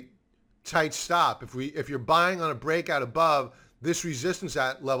with a tight stop. If you're buying on a breakout above this resistance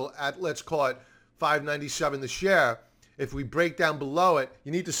level at, let's call it 597 the share, if we break down below it,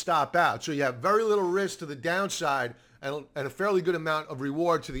 you need to stop out. So you have very little risk to the downside and a fairly good amount of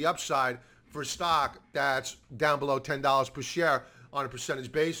reward to the upside for a stock that's down below $10 per share on a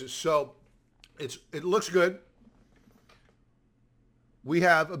percentage basis. So it looks good. We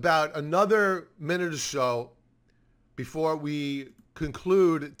have about another minute or so before we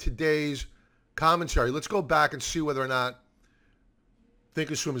conclude today's commentary. Let's go back and see whether or not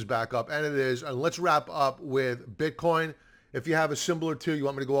Thinkorswim is back up, and it is. And let's wrap up with Bitcoin. If you have a symbol or two you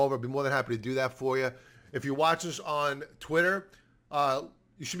want me to go over, I'd be more than happy to do that for you. If you watch us on Twitter,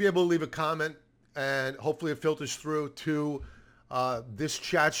 you should be able to leave a comment, and hopefully it filters through to this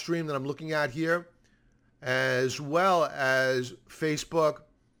chat stream that I'm looking at here, as well as Facebook,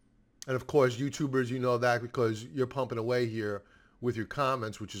 and of course YouTubers. You know that because you're pumping away here with your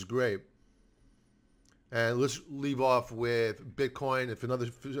comments, which is great. And let's leave off with Bitcoin. If another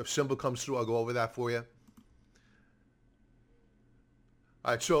symbol comes through, I'll go over that for you.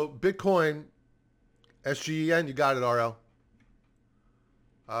 All right, so Bitcoin, SGEN, you got it, RL.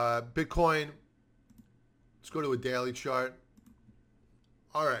 Bitcoin Let's go to a daily chart.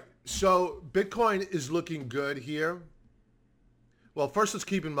 All right, so Bitcoin is looking good here. Well, first let's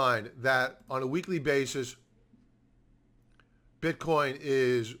keep in mind that on a weekly basis, Bitcoin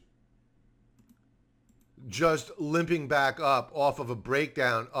is just limping back up off of a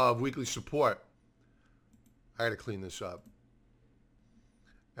breakdown of weekly support. I got to clean this up.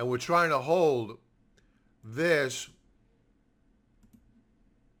 And we're trying to hold this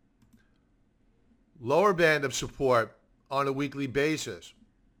lower band of support on a weekly basis.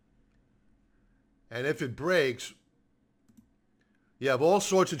 And if it breaks, you have all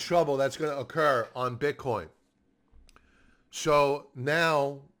sorts of trouble that's going to occur on Bitcoin. So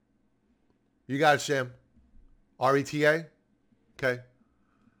now, you got it, Sam. RETA? Okay.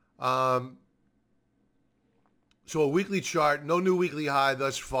 So a weekly chart, no new weekly high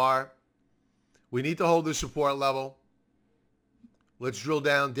thus far. We need to hold this support level. Let's drill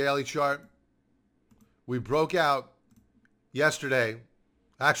down daily chart. We broke out yesterday.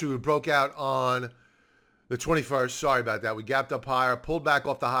 Actually, we broke out on the 21st. Sorry about that. We gapped up higher, pulled back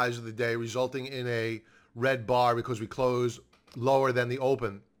off the highs of the day, resulting in a red bar because we closed lower than the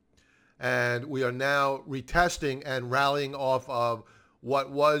open. And we are now retesting and rallying off of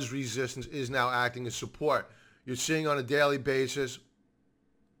what was resistance is now acting as support. You're seeing on a daily basis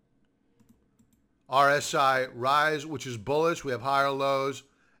RSI rise, which is bullish. We have higher lows,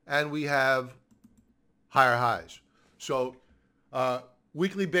 and we have higher highs. So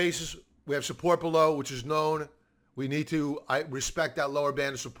weekly basis, we have support below, which is known. We need to respect that lower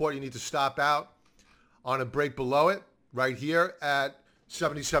band of support. You need to stop out on a break below it right here at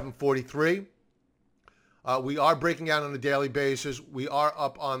 77.43. We are breaking out on a daily basis. We are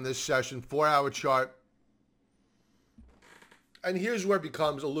up on this session, 4-hour chart. And here's where it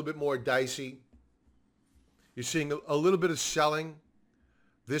becomes a little bit more dicey. You're seeing a little bit of selling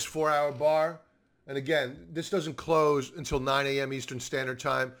this 4-hour bar. And again, this doesn't close until 9 a.m. Eastern Standard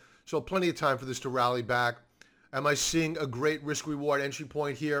Time. So plenty of time for this to rally back. Am I seeing a great risk-reward entry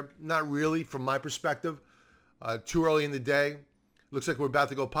point here? Not really from my perspective. Too early in the day. Looks like we're about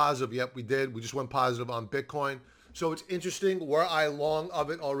to go positive. Yep, we did. We just went positive on Bitcoin. So it's interesting. Were I long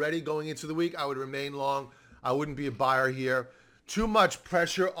of it already going into the week, I would remain long. I wouldn't be a buyer here. Too much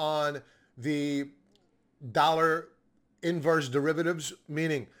pressure on the dollar inverse derivatives,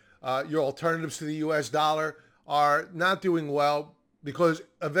 meaning your alternatives to the U.S. dollar are not doing well because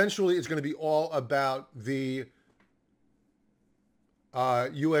eventually it's going to be all about the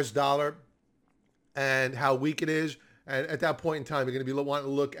U.S. dollar and how weak it is. And at that point in time, you're going to be wanting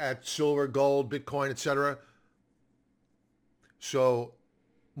to look at silver, gold, Bitcoin, etc. So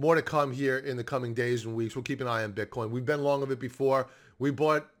more to come here in the coming days and weeks. We'll keep an eye on Bitcoin. We've been long of it before. We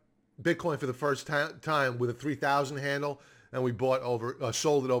bought Bitcoin for the first time with a 3,000 handle, and we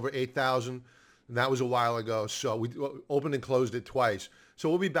sold it over 8,000. And that was a while ago. So we opened and closed it twice. So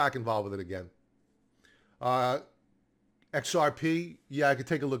we'll be back involved with it again. XRP, yeah, I could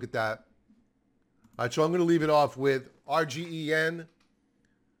take a look at that. All right, so I'm going to leave it off with RGEN.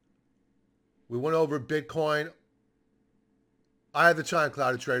 We went over Bitcoin. I have the time,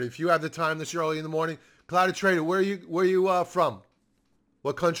 Clouded Trader. If you have the time this early in the morning, Clouded Trader, where are you from?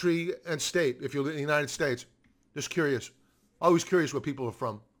 What country and state, if you're in the United States? Just curious. Always curious where people are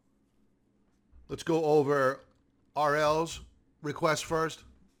from. Let's go over RL's request first.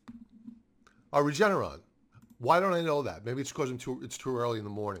 Regeneron. Why don't I know that? Maybe it's because it's too early in the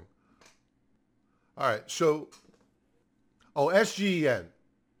morning. All right, so, SGEN.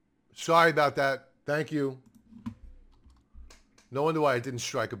 Sorry about that. Thank you. No wonder why I didn't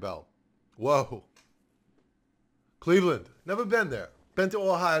strike a bell. Whoa. Cleveland. Never been there. Been to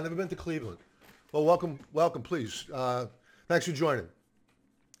Ohio. Never been to Cleveland. Well, welcome, please. Thanks for joining.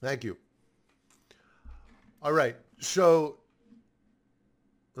 Thank you. All right. So,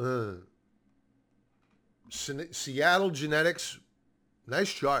 Seattle Genetics.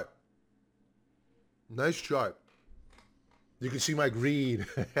 Nice chart. Nice chart. You can see my greed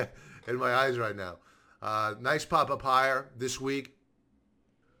in my eyes right now. Nice pop-up higher this week.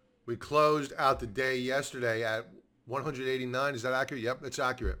 We closed out the day yesterday at 189. Is that accurate? Yep, it's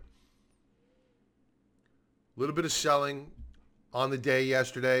accurate. A little bit of selling on the day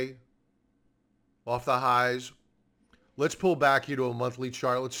yesterday off the highs. Let's pull back here to a monthly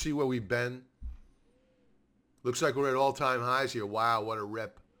chart. Let's see where we've been. Looks like we're at all-time highs here. Wow, what a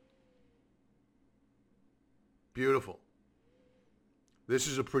rip. Beautiful. This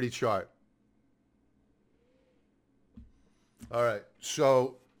is a pretty chart. All right,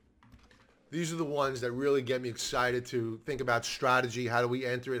 so these are the ones that really get me excited to think about strategy. How do we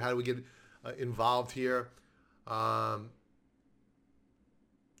enter it? How do we get involved here? For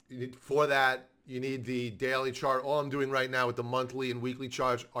that, You need the daily chart. All I'm doing right now with the monthly and weekly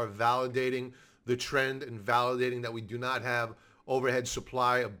charts are validating the trend and validating that we do not have overhead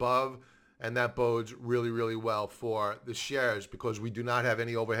supply above, and that bodes really, really well for the shares because we do not have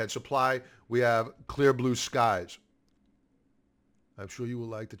any overhead supply. We have clear blue skies. I'm sure you will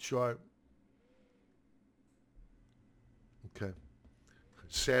like the chart. Okay.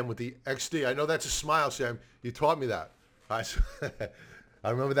 Sam with the XD. I know that's a smile, Sam. You taught me that. I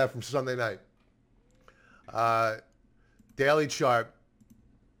remember that from Sunday night. Daily chart.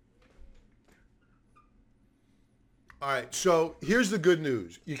 All right, so here's the good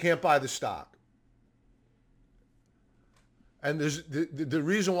news. You can't buy the stock. And there's the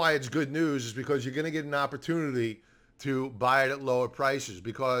reason why it's good news is because you're going to get an opportunity to buy it at lower prices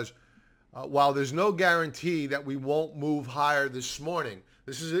because while there's no guarantee that we won't move higher this morning,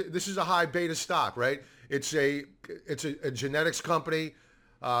 this is a high beta stock, right? It's a genetics company.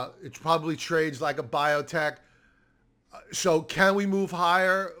 It probably trades like a biotech. So can we move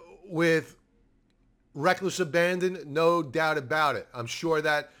higher with reckless abandon? No doubt about it. I'm sure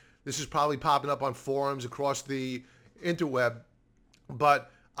that this is probably popping up on forums across the interweb,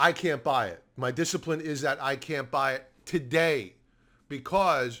 but I can't buy it. My discipline is that I can't buy it today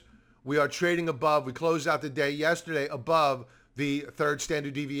because we are trading above. We closed out the day yesterday above the third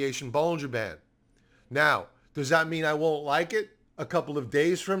standard deviation Bollinger Band. Now, does that mean I won't like it a couple of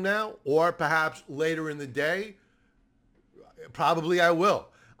days from now or perhaps later in the day? Probably I will.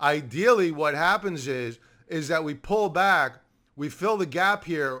 Ideally, what happens is that we pull back, we fill the gap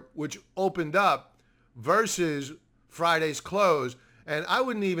here, which opened up versus Friday's close. And I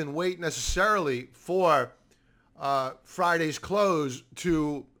wouldn't even wait necessarily for Friday's close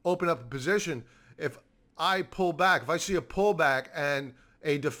to open up a position. If I pull back, if I see a pullback and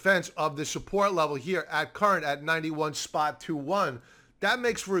a defense of the support level here at current at 91.21, that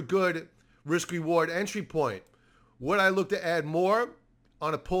makes for a good risk-reward entry point. Would I look to add more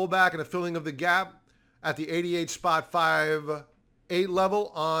on a pullback and a filling of the gap at the 88.58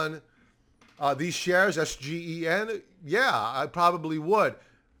 level on these shares, SGEN? Yeah, I probably would.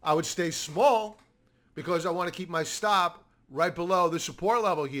 I would stay small because I want to keep my stop right below the support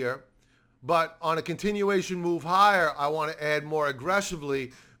level here. But on a continuation move higher, I want to add more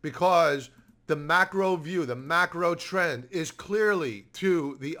aggressively because the macro view, the macro trend is clearly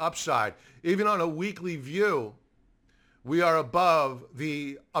to the upside. Even on a weekly view, we are above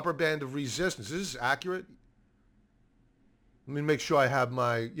the upper band of resistance. Is this accurate? Let me make sure I have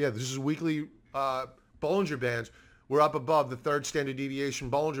my, this is weekly Bollinger Bands. We're up above the third standard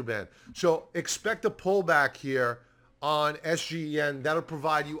deviation Bollinger Band. So expect a pullback here on SGEN. That'll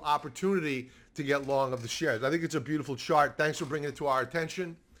provide you opportunity to get long of the shares. I think it's a beautiful chart. Thanks for bringing it to our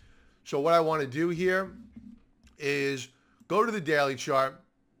attention. So what I want to do here is go to the daily chart.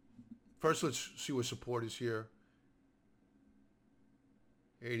 First, let's see what support is here.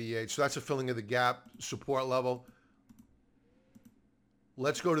 88. So that's a filling of the gap support level.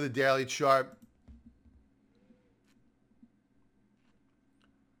 Let's go to the daily chart.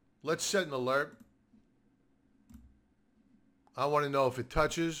 Let's set an alert. I want to know if it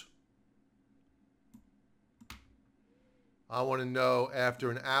touches. I want to know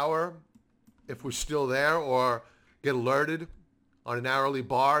after an hour if we're still there or get alerted on an hourly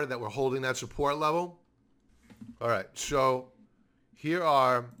bar that we're holding that support level. All right, so here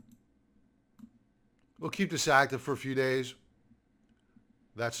are, we'll keep this active for a few days.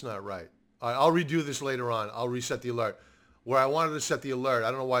 That's not right. All right, I'll redo this later on. I'll reset the alert. Where I wanted to set the alert, I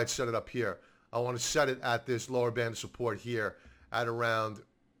don't know why it set it up here. I want to set it at this lower band of support here at around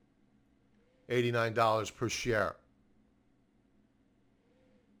 $89 per share.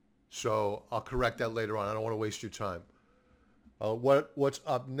 So I'll correct that later on. I don't want to waste your time. What's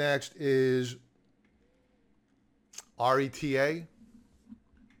up next is RETA.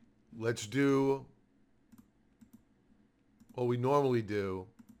 Let's do what we normally do.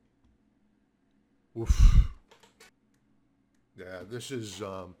 Oof. Yeah, this is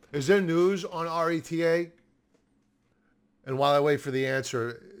there news on RETA? And while I wait for the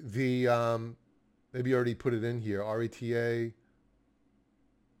answer, the maybe you already put it in here. RETA,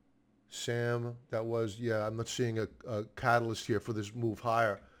 Sam, that was, I'm not seeing a catalyst here for this move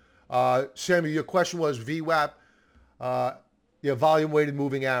higher. Sammy, your question was VWAP, volume weighted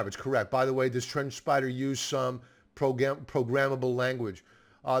moving average, correct. By the way, does TrendSpider use some programmable language?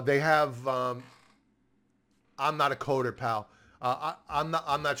 They have, I'm not a coder, pal. I'm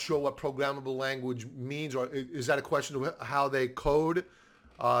not sure what programmable language means, or is that a question of how they code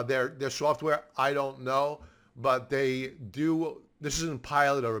their software? I don't know, but they do. This is in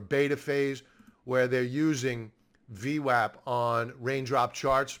pilot or a beta phase where they're using VWAP on raindrop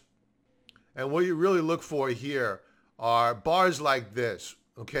charts, And what you really look for here are bars like this,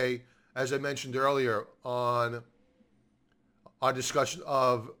 okay? As I mentioned earlier on our discussion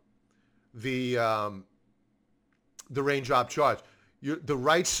of the raindrop charts. The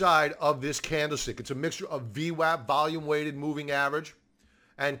right side of this candlestick, it's a mixture of VWAP, volume weighted moving average,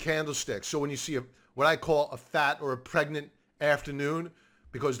 and candlesticks. So when you see what I call a fat or a pregnant afternoon,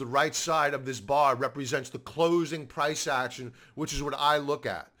 because the right side of this bar represents the closing price action, which is what I look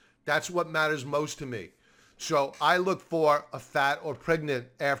at. That's what matters most to me. So I look for a fat or pregnant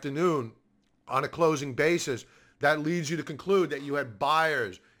afternoon on a closing basis. That leads you to conclude that you had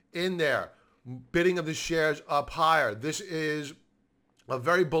buyers in there, bidding of the shares up higher. This is a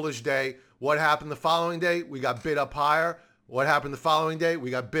very bullish day. What happened the following day? We got bid up higher. What happened the following day?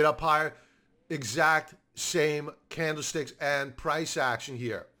 We got bid up higher. Exact same candlesticks and price action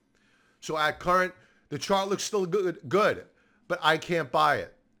here. So at current, the chart looks still good, but I can't buy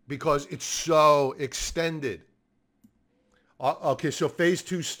it because it's so extended. Okay, so phase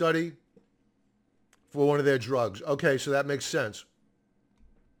 2 study for one of their drugs. Okay, so that makes sense.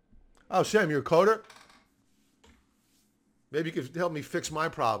 Oh, Sam, you're a coder? Maybe you could help me fix my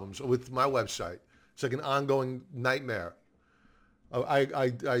problems with my website. It's like an ongoing nightmare. I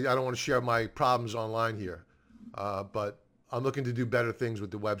don't want to share my problems online here, but I'm looking to do better things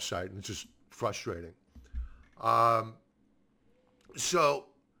with the website, and it's just frustrating. So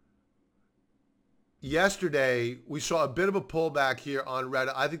yesterday, we saw a bit of a pullback here on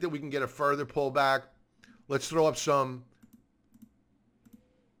Reddit. I think that we can get a further pullback. Let's throw up some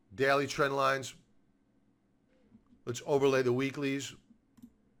daily trend lines. Let's overlay the weeklies.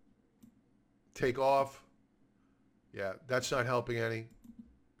 Take off. Yeah, that's not helping any.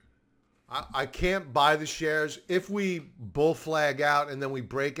 I can't buy the shares. If we bull flag out and then we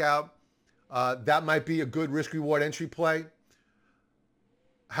break out, that might be a good risk-reward entry play.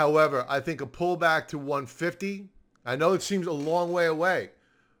 However, I think a pullback to 150, I know it seems a long way away,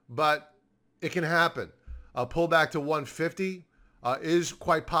 but it can happen. A pullback to 150 is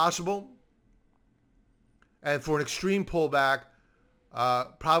quite possible. And for an extreme pullback,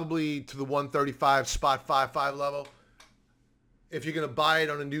 probably to the 135 spot 5.5 level. If you're going to buy it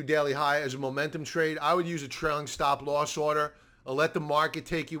on a new daily high as a momentum trade, I would use a trailing stop loss order. Let the market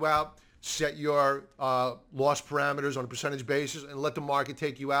take you out. Set your loss parameters on a percentage basis and let the market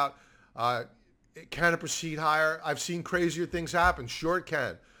take you out. Can it proceed higher? I've seen crazier things happen. Sure it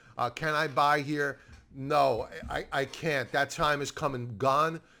can. Can I buy here? No, I can't. That time has come and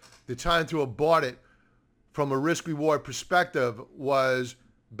gone. The time to have bought it from a risk-reward perspective was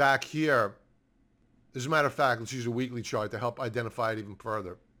back here. As a matter of fact, let's use a weekly chart to help identify it even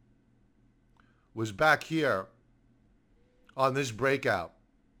further. Was back here on this breakout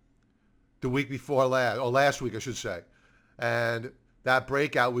the week before last, or last week I should say. And that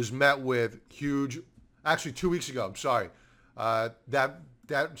breakout was met with huge, actually 2 weeks ago, I'm sorry. That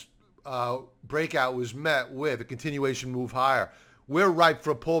breakout was met with a continuation move higher. We're ripe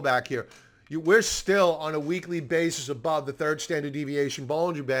for a pullback here. We're still on a weekly basis above the third standard deviation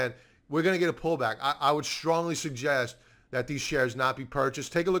Bollinger Band. We're going to get a pullback. I would strongly suggest that these shares not be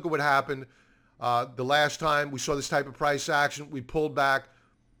purchased. Take a look at what happened the last time we saw this type of price action. We pulled back.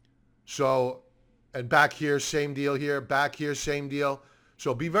 So, and back here, same deal here. Back here, same deal.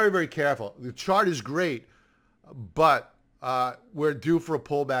 So be very, very careful. The chart is great, but we're due for a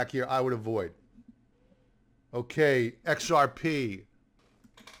pullback here. I would avoid. Okay, XRP.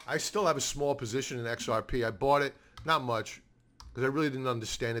 I still have a small position in XRP. I bought it, not much, because I really didn't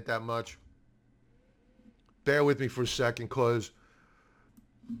understand it that much. Bear with me for a second, because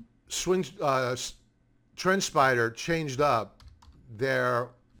TrendSpider changed up their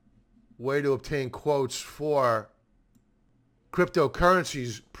way to obtain quotes for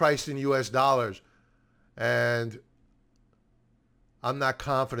cryptocurrencies priced in US dollars. And I'm not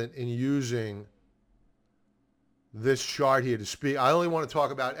confident in using this chart here to speak. I only want to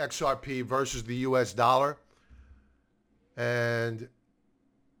talk about XRP versus the US dollar and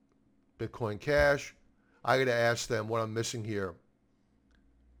Bitcoin Cash. I got to ask them what I'm missing here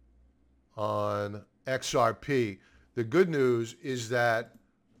on XRP. The good news is that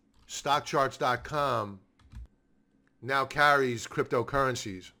StockCharts.com now carries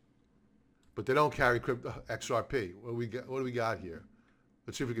cryptocurrencies, but they don't carry XRP. What do we got here?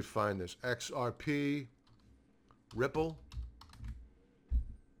 Let's see if we can find this. XRP, Ripple.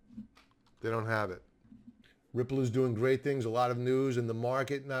 They don't have it. Ripple is doing great things. A lot of news in the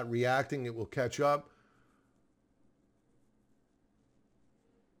market, not reacting. It will catch up.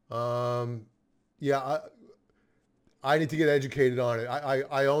 Yeah, I need to get educated on it.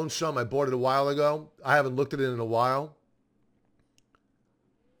 I own some. I bought it a while ago. I haven't looked at it in a while.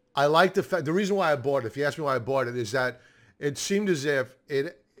 I like the fact, the reason why I bought it, if you ask me why I bought it, is that it seemed as if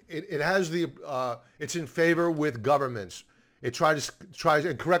it has it's in favor with governments. It tries,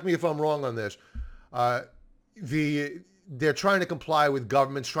 and correct me if I'm wrong on this, they're trying to comply with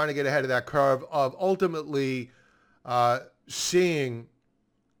governments, trying to get ahead of that curve of ultimately seeing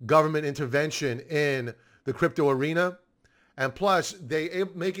government intervention in the crypto arena. And plus, they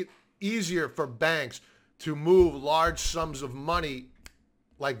make it easier for banks to move large sums of money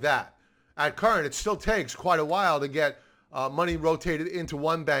like that. At current, it still takes quite a while to get money rotated into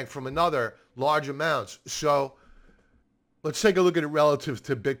one bank from another, large amounts. So let's take a look at it relative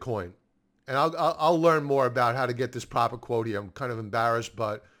to Bitcoin. And I'll learn more about how to get this proper quote here. I'm kind of embarrassed,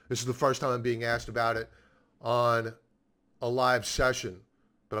 but this is the first time I'm being asked about it on a live session.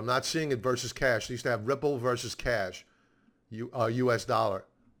 But I'm not seeing it versus cash. They used to have Ripple versus cash, US dollar.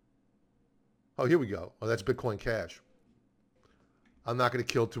 Oh, here we go. Oh, that's Bitcoin Cash. I'm not going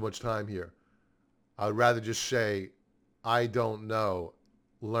to kill too much time here. I'd rather just say, I don't know.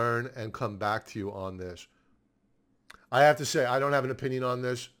 Learn and come back to you on this. I have to say, I don't have an opinion on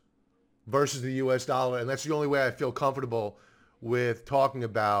this versus the US dollar, and that's the only way I feel comfortable with talking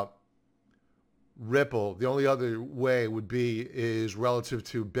about Ripple. The only other way would be is relative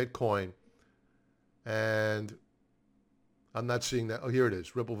to Bitcoin, and I'm not seeing that. Oh, here it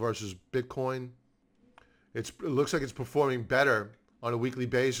is. Ripple versus Bitcoin. It looks like it's performing better on a weekly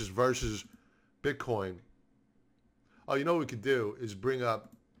basis versus Bitcoin. Oh, you know what we could do is bring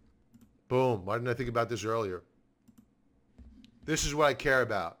up, boom, why didn't I think about this earlier? This is what I care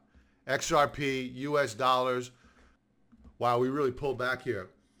about. XRP, US dollars. Wow, we really pulled back here.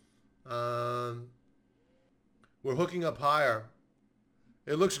 We're hooking up higher.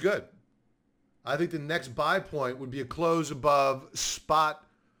 It looks good. I think the next buy point would be a close above spot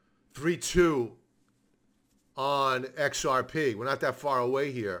 3.2 on XRP. We're not that far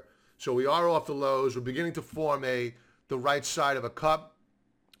away here. So we are off the lows. We're beginning to form the right side of a cup,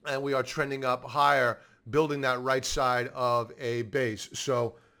 and we are trending up higher, building that right side of a base.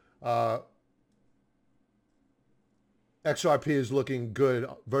 So XRP is looking good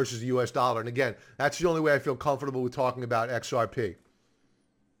versus the US dollar. And again, that's the only way I feel comfortable with talking about XRP.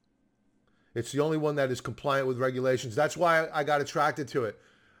 It's the only one that is compliant with regulations. That's why I got attracted to it.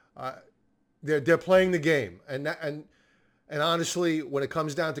 They're playing the game, and honestly, when it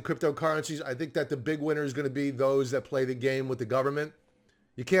comes down to cryptocurrencies, I think that the big winner is going to be those that play the game with the government.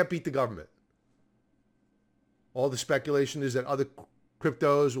 You can't beat the government. All the speculation is that other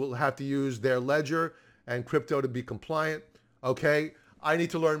cryptos will have to use their ledger and crypto to be compliant. Okay, I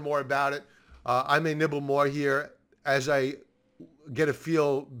need to learn more about it. I may nibble more here as I get a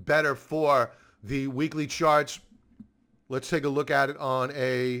feel better for the weekly charts. Let's take a look at it on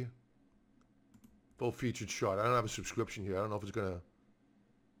a full featured chart. I don't have a subscription here. I don't know if it's going to...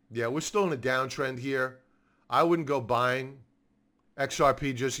 Yeah, we're still in a downtrend here. I wouldn't go buying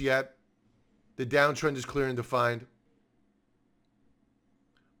XRP just yet. The downtrend is clear and defined.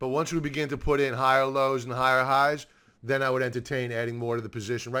 But once we begin to put in higher lows and higher highs, then I would entertain adding more to the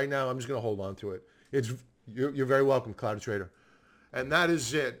position. Right now, I'm just going to hold on to it. You're very welcome, Cloud Trader. And that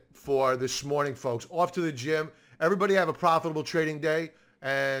is it for this morning, folks. Off to the gym. Everybody have a profitable trading day,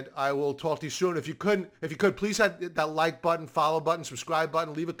 and I will talk to you soon. If you could, please hit that like button, follow button, subscribe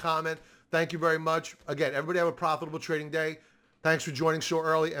button, leave a comment. Thank you very much. Again, everybody have a profitable trading day. Thanks for joining so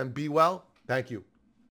early, and be well. Thank you.